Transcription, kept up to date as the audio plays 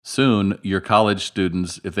soon your college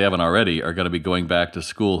students, if they haven't already, are going to be going back to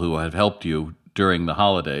school who have helped you during the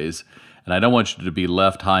holidays. And I don't want you to be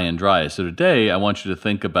left high and dry. So today, I want you to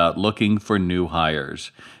think about looking for new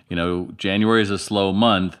hires. January is a slow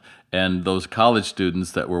month, and those college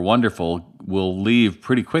students that were wonderful will leave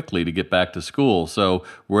pretty quickly to get back to school. So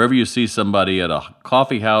wherever you see somebody at a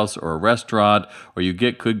coffee house or a restaurant, or you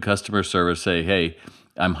get good customer service, say, hey,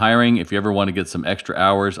 I'm hiring. If you ever want to get some extra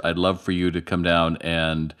hours, I'd love for you to come down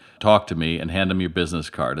and talk to me, and hand them your business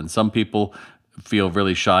card. And some people feel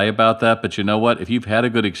really shy about that, but you know what? If you've had a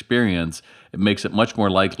good experience, it makes it much more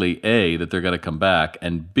likely, A, that they're going to come back,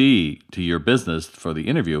 and B, to your business for the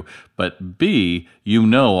interview, but B,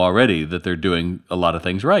 already that they're doing a lot of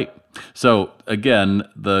things right. So again,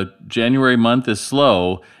 the January month is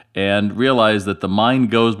slow, and realize that the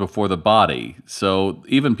mind goes before the body. So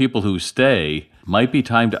even people who stay, might be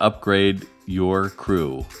time to upgrade your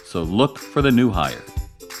crew. So look for the new hire.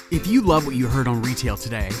 If you love what you heard on Retail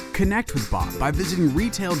Today, connect with Bob by visiting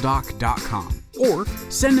retaildoc.com or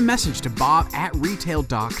send a message to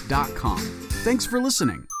bob@retaildoc.com. Thanks for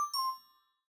listening.